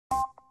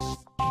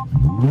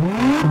We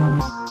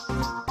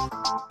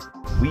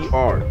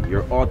are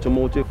your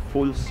automotive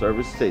full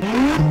service station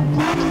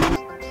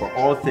for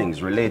all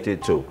things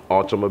related to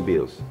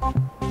automobiles.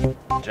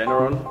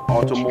 General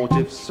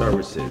Automotive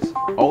Services.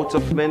 Out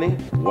of many,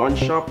 one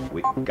shop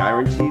with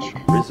guaranteed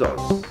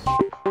results.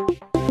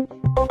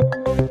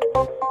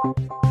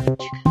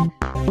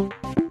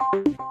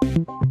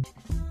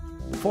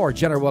 For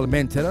general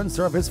maintenance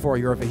service for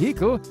your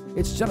vehicle,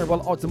 it's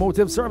General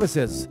Automotive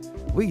Services.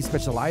 We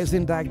specialize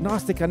in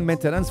diagnostic and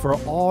maintenance for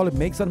all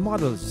makes and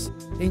models,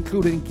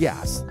 including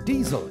gas,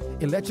 diesel,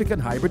 electric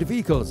and hybrid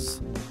vehicles.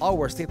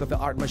 Our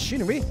state-of-the-art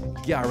machinery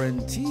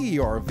guarantee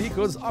your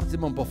vehicle's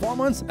optimum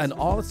performance and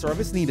all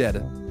service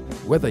needed.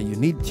 Whether you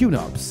need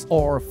tune-ups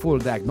or full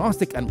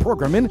diagnostic and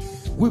programming,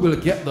 we will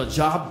get the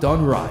job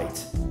done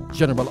right.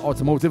 General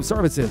Automotive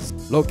Services,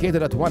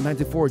 located at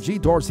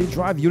 194G Dorsey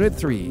Drive, Unit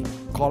 3.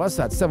 Call us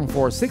at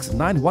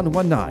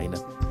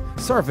 746-9119.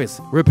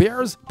 Service,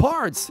 repairs,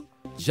 parts.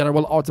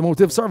 General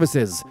Automotive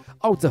Services,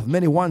 out of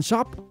many one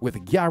shop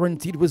with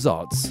guaranteed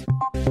results.